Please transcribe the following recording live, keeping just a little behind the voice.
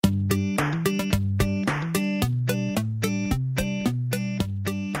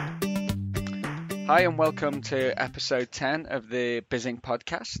Hi and welcome to episode 10 of the Bizzing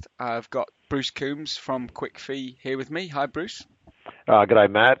podcast. I've got Bruce Coombes from QuickFee here with me. Hi, Bruce. G'day,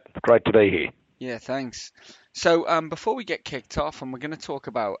 Matt. It's great to be here. Yeah, thanks. So before we get kicked off, and we're going to talk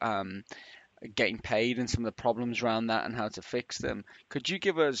about getting paid and some of the problems around that and how to fix them, could you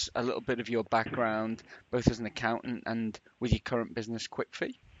give us a little bit of your background, both as an accountant and with your current business,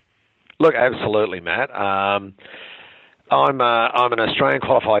 QuickFee? Look, absolutely, Matt. I'm an Australian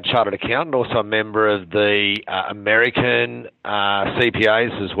qualified chartered accountant, also a member of the American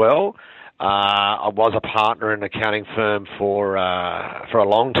CPAs as well. I was a partner in an accounting firm for a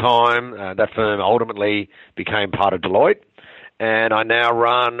long time. That firm ultimately became part of Deloitte, and I now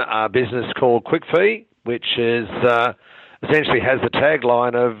run a business called QuickFee, which is essentially has the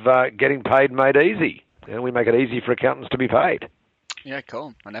tagline of getting paid made easy. You know, we make it easy for accountants to be paid. Yeah,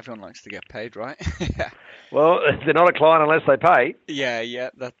 cool. And everyone likes to get paid, right? Well, they're not a client unless they pay. Yeah,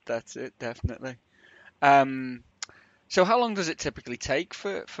 that's it, definitely. So how long does it typically take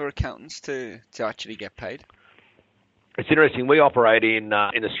for accountants to actually get paid? It's interesting. We operate in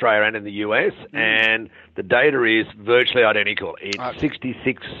Australia and in the US, and the data is virtually identical. It's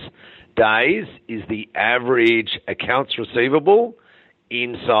 66 days is the average accounts receivable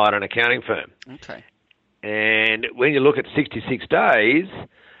inside an accounting firm. Okay. And when you look at 66 days,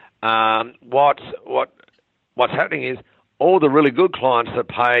 what's happening is all the really good clients that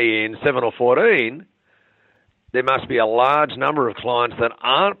pay in 7 or 14, there must be a large number of clients that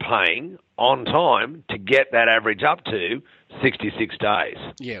aren't paying on time to get that average up to 66 days.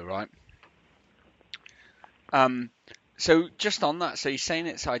 Yeah, right. So just on that, so you're saying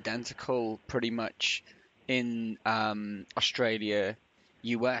it's identical pretty much in Australia,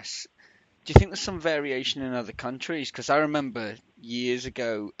 US. Do you think there's some variation in other countries? Because I remember years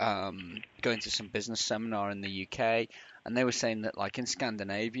ago going to some business seminar in the UK, and they were saying that, like in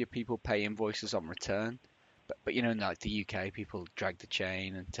Scandinavia, people pay invoices on return, but you know, in like the UK, people drag the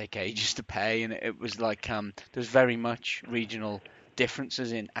chain and take ages to pay, and it was like there's very much regional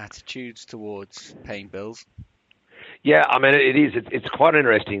differences in attitudes towards paying bills. Yeah, I mean it is. It's quite an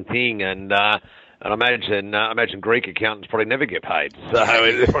interesting thing, and I imagine Greek accountants probably never get paid. So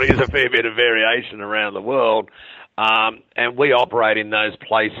there probably is a fair bit of variation around the world. And we operate in those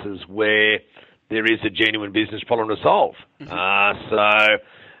places where there is a genuine business problem to solve. Sounds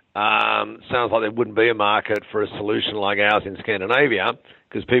like there wouldn't be a market for a solution like ours in Scandinavia,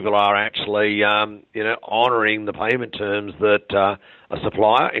 because people are actually, honouring the payment terms that a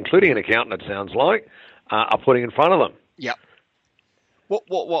supplier, including an accountant, it sounds like, are putting in front of them. Yeah. What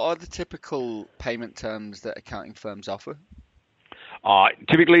are the typical payment terms that accounting firms offer?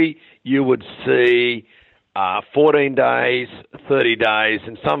 Typically, you would see 14 days, 30 days,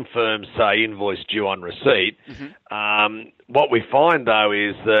 and some firms say invoice due on receipt. What we find, though,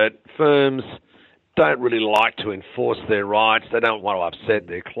 is that firms don't really like to enforce their rights. They don't want to upset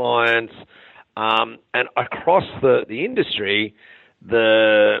their clients. And across the industry,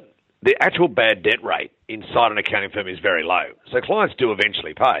 the actual bad debt rate inside an accounting firm is very low. So clients do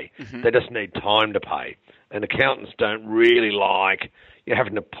eventually pay. They just need time to pay. And accountants don't really like you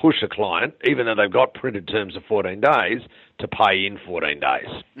having to push a client, even though they've got printed terms of 14 days, to pay in 14 days.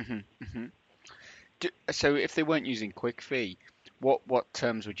 So if they weren't using QuickFee, what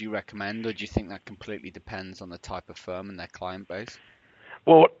terms would you recommend, or do you think that completely depends on the type of firm and their client base?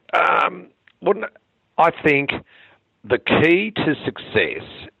 Well, I think the key to success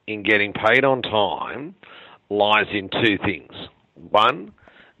in getting paid on time lies in two things. One,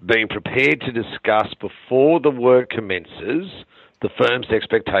 being prepared to discuss before the work commences the firm's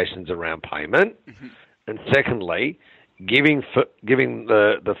expectations around payment. And secondly, giving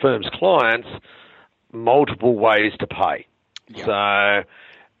the firm's clients multiple ways to pay. Yeah. So,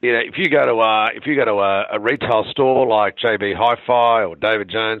 if you go to a retail store like JB Hi-Fi or David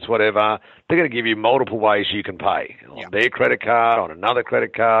Jones, whatever, they're going to give you multiple ways you can pay on their credit card, on another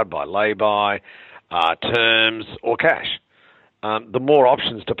credit card, by lay-by, terms, or cash. The more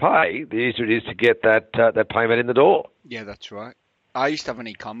options to pay, the easier it is to get that payment in the door. Yeah, that's right. I used to have an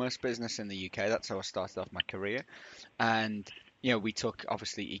e-commerce business in the UK. That's how I started off my career. And, we took,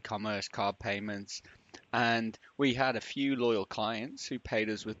 obviously, e-commerce, card payments, and we had a few loyal clients who paid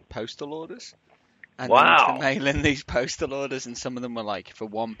us with postal orders. And they used to mail in these postal orders, and some of them were like for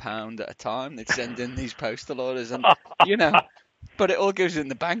 £1 at a time. They'd send in these postal orders, and, but it all goes in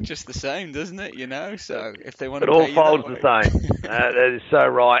the bank just the same, doesn't it? So if they want to pay you, it all folds the same. That is so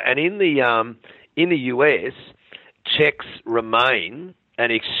right. And in the US, checks remain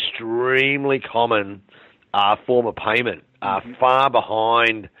an extremely common form of payment, far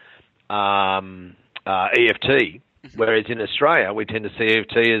behind EFT, whereas in Australia we tend to see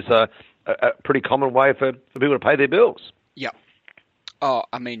EFT a pretty common way for people to pay their bills. Yeah. Oh,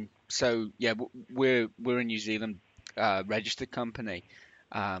 I mean, so yeah, we're a New Zealand registered company,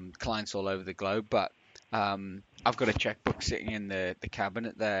 clients all over the globe, but I've got a checkbook sitting in the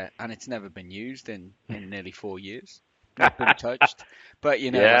cabinet there, and it's never been used in nearly 4 years. Not been touched. But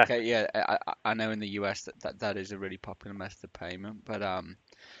Yeah. I know in the US that is a really popular method of payment. But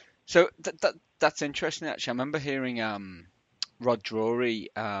so that's interesting actually. I remember hearing Rod Drury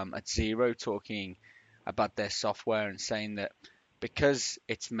at Zero talking about their software and saying that because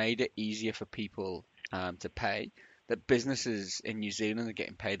it's made it easier for people to pay, that businesses in New Zealand are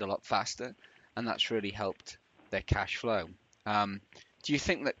getting paid a lot faster, and that's really helped their cash flow. Do you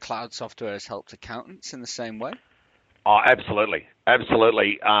think that cloud software has helped accountants in the same way? Oh, absolutely,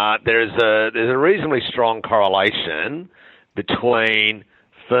 absolutely. There's a reasonably strong correlation between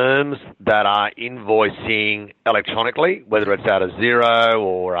firms that are invoicing electronically, whether it's out of Xero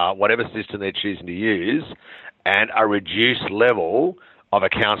or whatever system they're choosing to use, and a reduced level of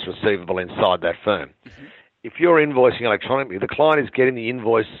accounts receivable inside that firm. Hmm. If you're invoicing electronically, the client is getting the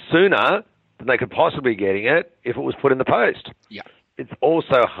invoice sooner than they could possibly getting it if it was put in the post. Yeah. It's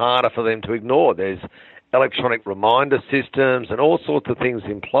also harder for them to ignore. There's electronic reminder systems and all sorts of things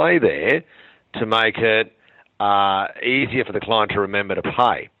in play there to make it easier for the client to remember to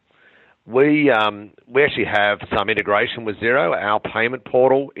pay. We actually have some integration with Xero. Our payment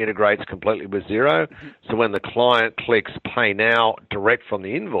portal integrates completely with Xero. Hmm. So when the client clicks Pay Now direct from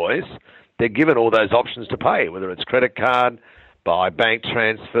the invoice, they're given all those options to pay, whether it's credit card, by bank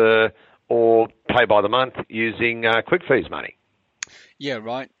transfer, or pay by the month using QuickFee's money. Yeah,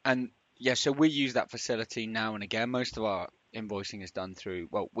 right. And yeah, so we use that facility now and again. Most of our invoicing is done through,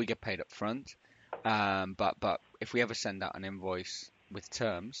 well, we get paid up front. But if we ever send out an invoice with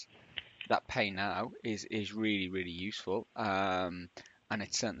terms, that pay now is really, really useful. And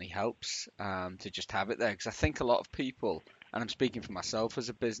it certainly helps to just have it there. Because I think a lot of people, and I'm speaking for myself as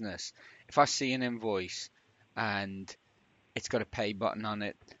a business, if I see an invoice and it's got a pay button on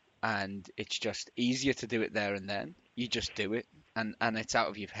it and it's just easier to do it there and then, you just do it. And it's out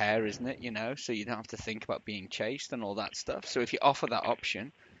of your hair, isn't it? So you don't have to think about being chased and all that stuff. So if you offer that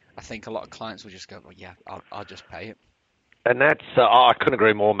option, I think a lot of clients will just go, well, yeah, I'll just pay it. And that's, I couldn't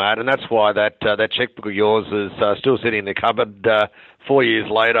agree more, Matt. And that's why that checkbook of yours is still sitting in the cupboard 4 years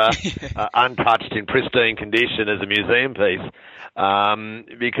later, untouched in pristine condition as a museum piece.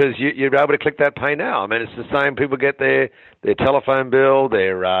 Because you're able to click that Pay Now. I mean, it's the same. People get their telephone bill,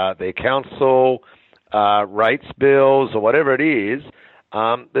 their council rates bills, or whatever it is.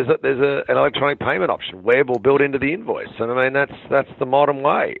 There's an electronic payment option, web or built into the invoice. And I mean, that's the modern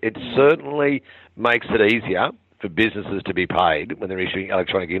way. It certainly makes it easier for businesses to be paid when they're issuing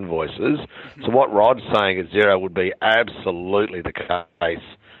electronic invoices. So what Rod's saying at Xero would be absolutely the case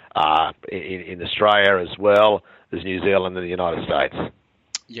in Australia as well as New Zealand and the United States.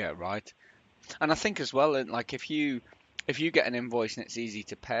 Yeah, right. And I think as well, like if you get an invoice and it's easy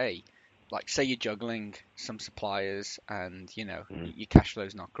to pay, like say you're juggling some suppliers and your cash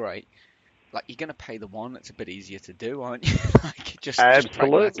flow's not great, like you're going to pay the one that's a bit easier to do, aren't you? Like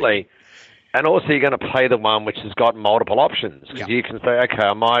Absolutely. And also you're going to pay the one which has got multiple options, because you can say, okay,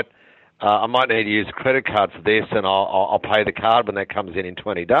 I might need to use a credit card for this, and I'll pay the card when that comes in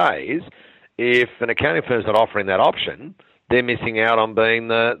 20 days. If an accounting firm's not offering that option, they're missing out on being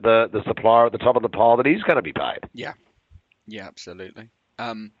the supplier at the top of the pile that is going to be paid. Yeah, absolutely.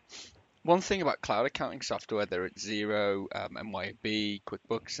 One thing about cloud accounting software, whether it's Xero, MYOB,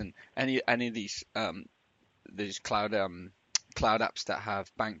 QuickBooks, and any of these cloud apps that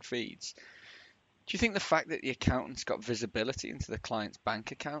have bank feeds, do you think the fact that the accountant's got visibility into the client's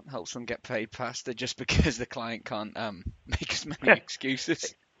bank account helps them get paid faster, just because the client can't make as many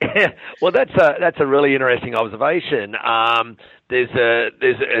excuses? Yeah, well, that's a really interesting observation. There's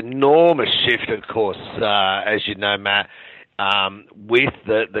an enormous shift, of course, as you know, Matt, with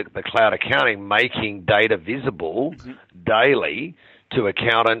the cloud accounting making data visible daily to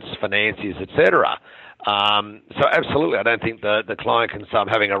accountants, financiers, etc. So absolutely, I don't think the client can start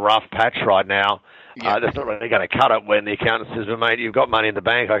having a rough patch right now. That's not really going to cut it when the accountant says, well, mate, you've got money in the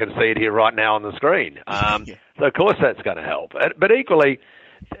bank. I can see it here right now on the screen. So of course that's going to help. But equally,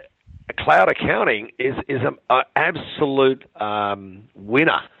 cloud accounting is an absolute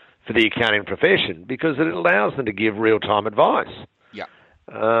winner for the accounting profession, because it allows them to give real-time advice. Yeah.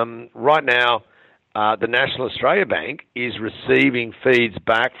 Right now, the National Australia Bank is receiving feeds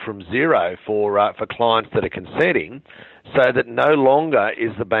back from Xero for clients that are consenting, so that no longer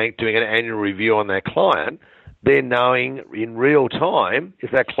is the bank doing an annual review on their client. they're knowing in real time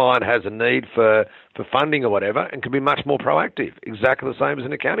if that client has a need for funding or whatever, and can be much more proactive, exactly the same as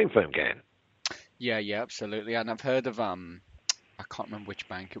an accounting firm can. Yeah, yeah, absolutely. And I've heard of I can't remember which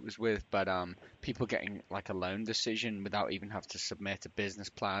bank it was with, but people getting like a loan decision without even having to submit a business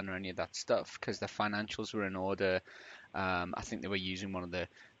plan or any of that stuff because their financials were in order. I think they were using one of the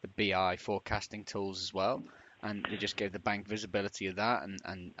BI forecasting tools as well, and they just gave the bank visibility of that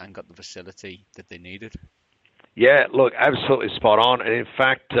and got the facility that they needed. Yeah, look, absolutely spot on. And in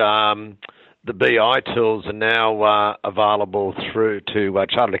fact, the BI tools are now available through to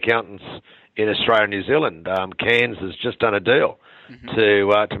chartered accountants in Australia and New Zealand. Cairns has just done a deal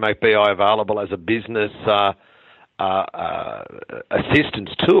to make BI available as a business assistance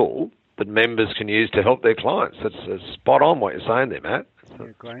tool that members can use to help their clients. That's spot on what you're saying there, Matt.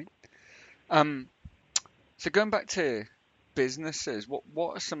 Yeah, great. So going back to businesses,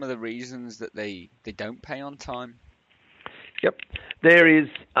 what are some of the reasons that they don't pay on time? Yep, there's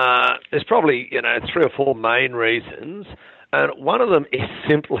probably 3 or 4 main reasons, and one of them is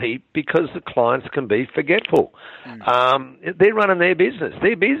simply because the clients can be forgetful. They're running their business;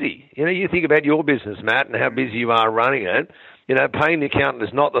 they're busy. You think about your business, Matt, and how busy you are running it. Paying the accountant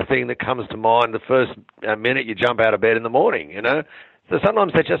is not the thing that comes to mind the first minute you jump out of bed in the morning. So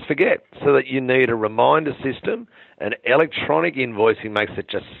sometimes they just forget, so that you need a reminder system, and electronic invoicing makes it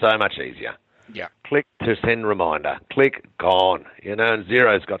just so much easier. Yeah. Click to send reminder. Click, gone. And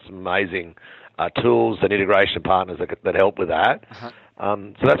Xero's got some amazing tools and integration partners that help with that.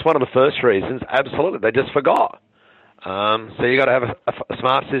 So that's one of the first reasons. Absolutely, they just forgot. So you got to have a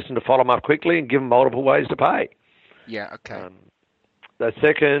smart system to follow them up quickly and give them multiple ways to pay. Yeah. Okay. The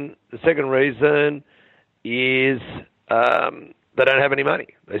second reason is they don't have any money.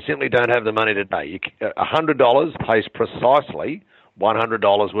 They simply don't have the money to pay. $100 pays precisely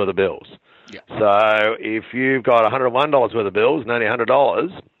 $100 worth of bills. Yeah. So if you've got $101 worth of bills and only $100,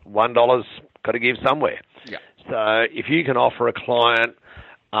 $1 got to give somewhere. Yeah. So if you can offer a client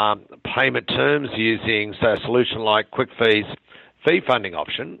payment terms using, say, a solution like QuickFee's fee funding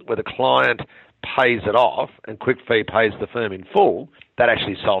option, where the client pays it off and QuickFee pays the firm in full, that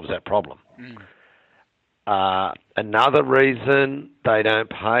actually solves that problem. Another reason they don't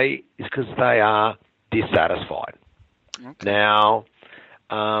pay is because they are dissatisfied. Okay. Now,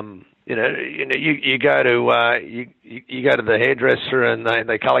 you go to the hairdresser and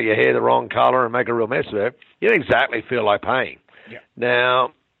they colour your hair the wrong colour and make a real mess of it. You don't exactly feel like paying. Yeah.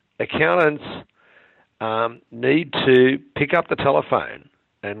 Now, accountants need to pick up the telephone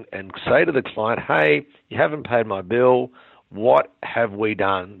and say to the client, "Hey, you haven't paid my bill. What have we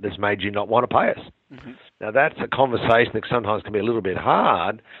done that's made you not want to pay us?" Now, that's a conversation that sometimes can be a little bit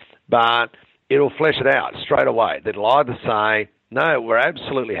hard, but it'll flesh it out straight away. They'll either say, "No, we're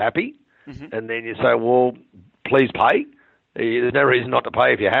absolutely happy," and then you say, "Well, please pay. There's no reason not to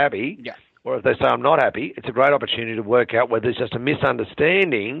pay if you're happy." Yeah. Or if they say, "I'm not happy," it's a great opportunity to work out whether there's just a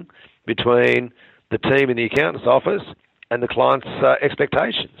misunderstanding between the team in the accountant's office and the client's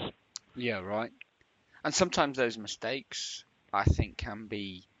expectations. Yeah, right. And sometimes those mistakes, I think, can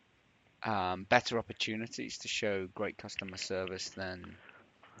be better opportunities to show great customer service than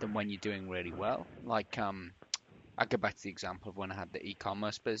when you're doing really well. Like, I go back to the example of when I had the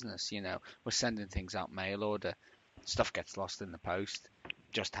e-commerce business. We're sending things out mail order, stuff gets lost in the post,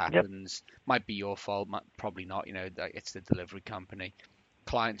 just happens. Yep. Might be your fault, probably not. It's the delivery company.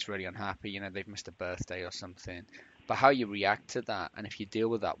 Client's really unhappy. They've missed a birthday or something. But how you react to that, and if you deal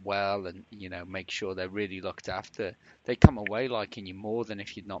with that well and, make sure they're really looked after, they come away liking you more than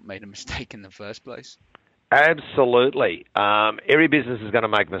if you'd not made a mistake in the first place. Absolutely. Every business is going to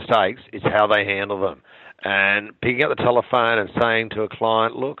make mistakes. It's how they handle them. And picking up the telephone and saying to a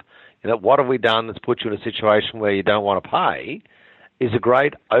client, "Look, what have we done that's put you in a situation where you don't want to pay," is a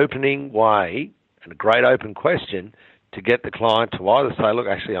great opening way and a great open question to get the client to either say, "Look,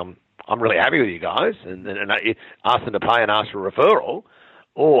 actually, I'm really happy with you guys," and ask them to pay and ask for a referral,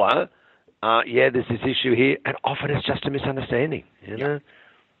 or, there's this issue here, and often it's just a misunderstanding.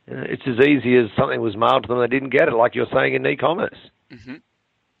 It's as easy as something was mailed to them, they didn't get it, like you're saying in e-commerce.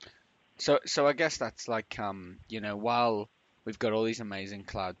 So I guess that's like, while we've got all these amazing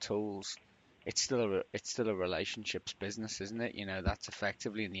cloud tools, it's still a relationships business, isn't it? That's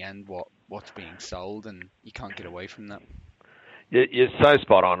effectively in the end what's being sold, and you can't get away from that. You're so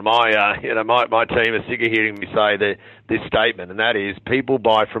spot on. My team is sick of hearing me say this statement, and that is, people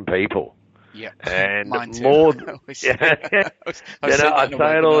buy from people. Yeah, and mine too. More. I say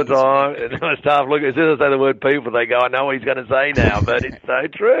it all the time, and my staff look. As soon as I say the word "people," they go, "I know what he's going to say now," but it's so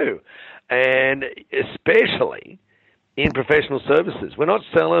true, and especially in professional services, we're not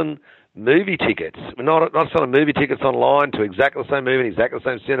selling movie tickets. We're not selling movie tickets online to exactly the same movie, exactly the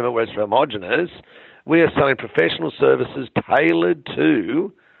same cinema where it's homogenous. We are selling professional services tailored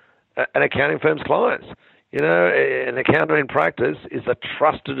to an accounting firm's clients. An accountant in practice is a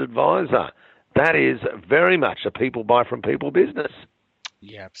trusted advisor. That is very much a people buy from people business.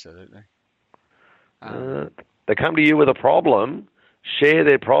 Yeah, absolutely. They come to you with a problem, share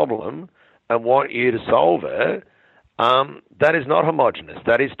their problem, and want you to solve it. That is not homogenous.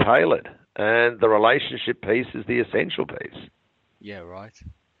 That is tailored. And the relationship piece is the essential piece. Yeah, right.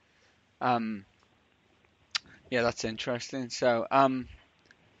 Yeah, that's interesting. So,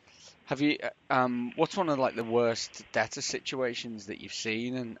 have you, what's one of like the worst debtor situations that you've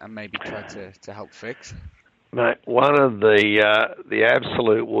seen and maybe tried to help fix? Mate, one of the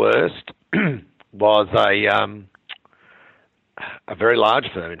absolute worst was a very large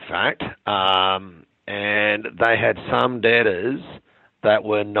firm, in fact, and they had some debtors that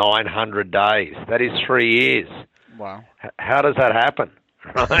were 900 days. That is 3 years. Wow. How does that happen?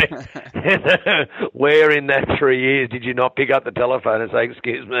 Right? Where in that 3 years did you not pick up the telephone and say,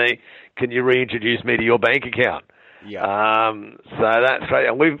 "Excuse me, can you reintroduce me to your bank account?" Yeah. So that's great,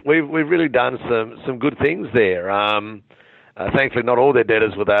 and we've really done some good things there. Thankfully, not all their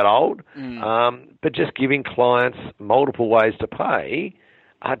debtors were that old, but just giving clients multiple ways to pay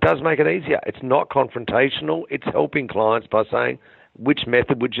does make it easier. It's not confrontational. It's helping clients by saying, which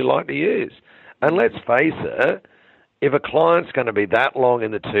method would you like to use? And let's face it, if a client's going to be that long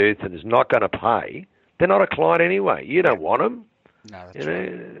in the tooth and is not going to pay, they're not a client anyway. You don't want them. No, that's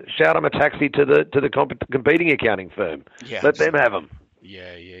right. Shout them a taxi to the competing accounting firm. Yeah, Let them have them.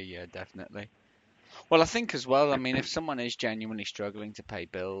 Yeah, definitely. Well, I think as well, I mean, if someone is genuinely struggling to pay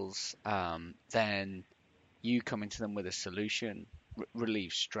bills, then you coming to them with a solution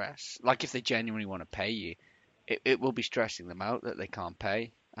relieves stress. Like if they genuinely want to pay you, it will be stressing them out that they can't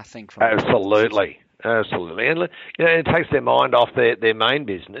pay. I think from Absolutely, and it takes their mind off their main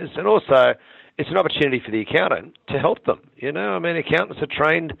business, and also it's an opportunity for the accountant to help them. I mean, accountants are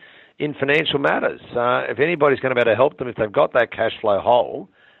trained in financial matters. If anybody's going to be able to help them, if they've got that cash flow hole,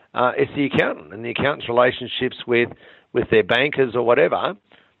 it's the accountant, and the accountant's relationships with their bankers or whatever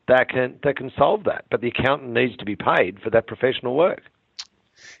that can solve that. But the accountant needs to be paid for that professional work.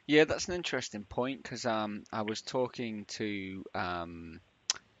 Yeah, that's an interesting point because I was talking to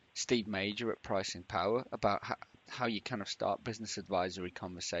Steve Major at Pricing Power about how you kind of start business advisory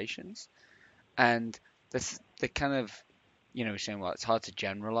conversations, and the kind of saying, well, it's hard to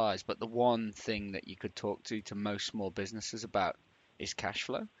generalize, but the one thing that you could talk to most small businesses about is cash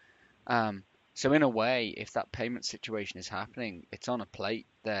flow. So in a way, if that payment situation is happening, it's on a plate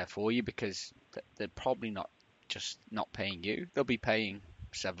there for you because they're probably not paying you. They'll be paying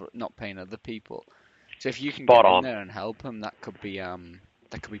not paying other people. So if you can get in there and help them, that could be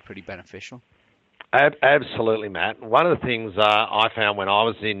pretty beneficial. Absolutely, Matt. One of the things I found when I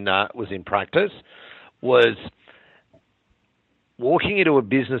was in practice was walking into a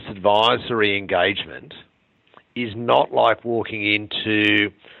business advisory engagement is not like walking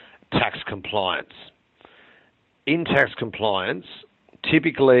into tax compliance. In tax compliance,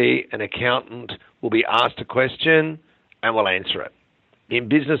 typically an accountant will be asked a question and will answer it. In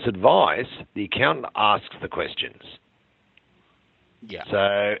business advice, the accountant asks the questions. Yeah.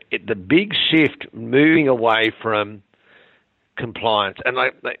 So the big shift moving away from compliance, and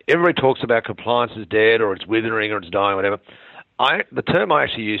like everybody talks about compliance is dead or it's withering or it's dying, whatever. The term I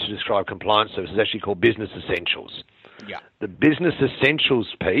actually use to describe compliance service is actually called business essentials. Yeah. The business essentials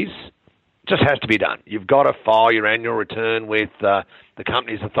piece just has to be done. You've got to file your annual return with the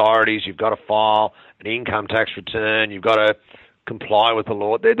company's authorities. You've got to file an income tax return. You've got to comply with the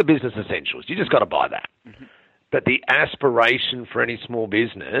law. They're the business essentials. You just got to buy that. Mm-hmm. But the aspiration for any small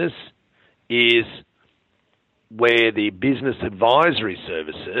business is where the business advisory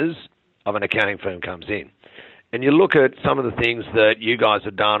services of an accounting firm comes in. And you look at some of the things that you guys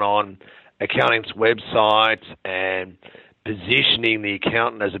have done on accounting's websites and positioning the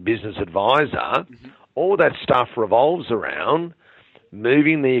accountant as a business advisor, mm-hmm. all that stuff revolves around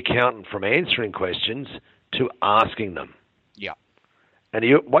moving the accountant from answering questions to asking them. Yeah. And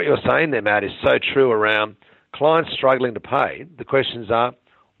what you're saying there, Matt, is so true around clients struggling to pay. The questions are,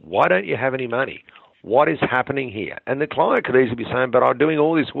 why don't you have any money? What is happening here? And the client could easily be saying, but I'm doing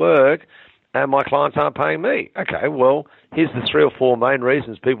all this work and my clients aren't paying me. Okay, well, here's the 3 or 4 main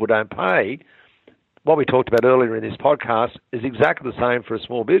reasons people don't pay. What we talked about earlier in this podcast is exactly the same for a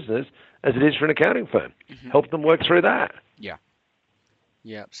small business as it is for an accounting firm. Mm-hmm. Help them work through that. Yeah.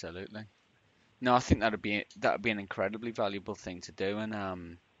 Yeah, absolutely. No, I think that'd be an incredibly valuable thing to do,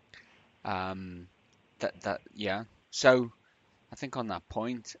 and yeah. So, I think on that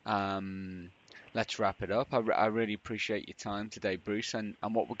point, let's wrap it up. I really appreciate your time today, Bruce. And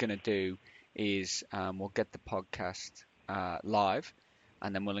what we're going to do is we'll get the podcast live,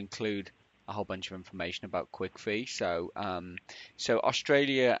 and then we'll include a whole bunch of information about QuickFee. So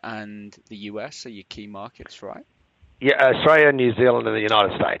Australia and the US are your key markets, right? Yeah, Australia, New Zealand, and the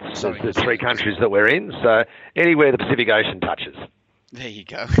United States. Sorry, There's the three countries that we're in. So anywhere the Pacific Ocean touches. There you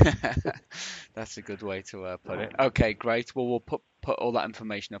go. That's a good way to put it. Okay, great. Well, we'll put all that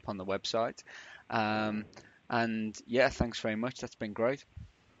information up on the website. And yeah, thanks very much. That's been great.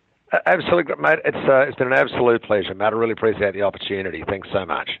 Absolutely, mate. It's been an absolute pleasure, Matt. I really appreciate the opportunity. Thanks so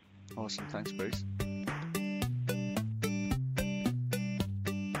much. Awesome. Thanks, Bruce.